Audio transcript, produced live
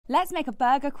Let's make a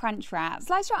burger crunch wrap.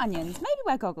 Slice your onions, maybe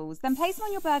wear goggles, then place them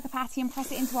on your burger patty and press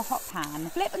it into a hot pan.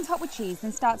 Flip and top with cheese,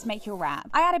 then start to make your wrap.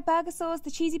 I added burger sauce,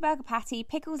 the cheesy burger patty,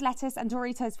 pickles, lettuce, and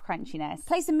Doritos for crunchiness.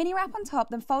 Place a mini wrap on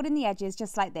top, then fold in the edges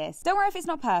just like this. Don't worry if it's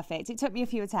not perfect, it took me a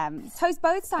few attempts. Toast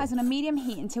both sides on a medium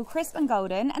heat until crisp and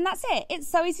golden, and that's it. It's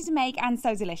so easy to make and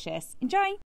so delicious. Enjoy!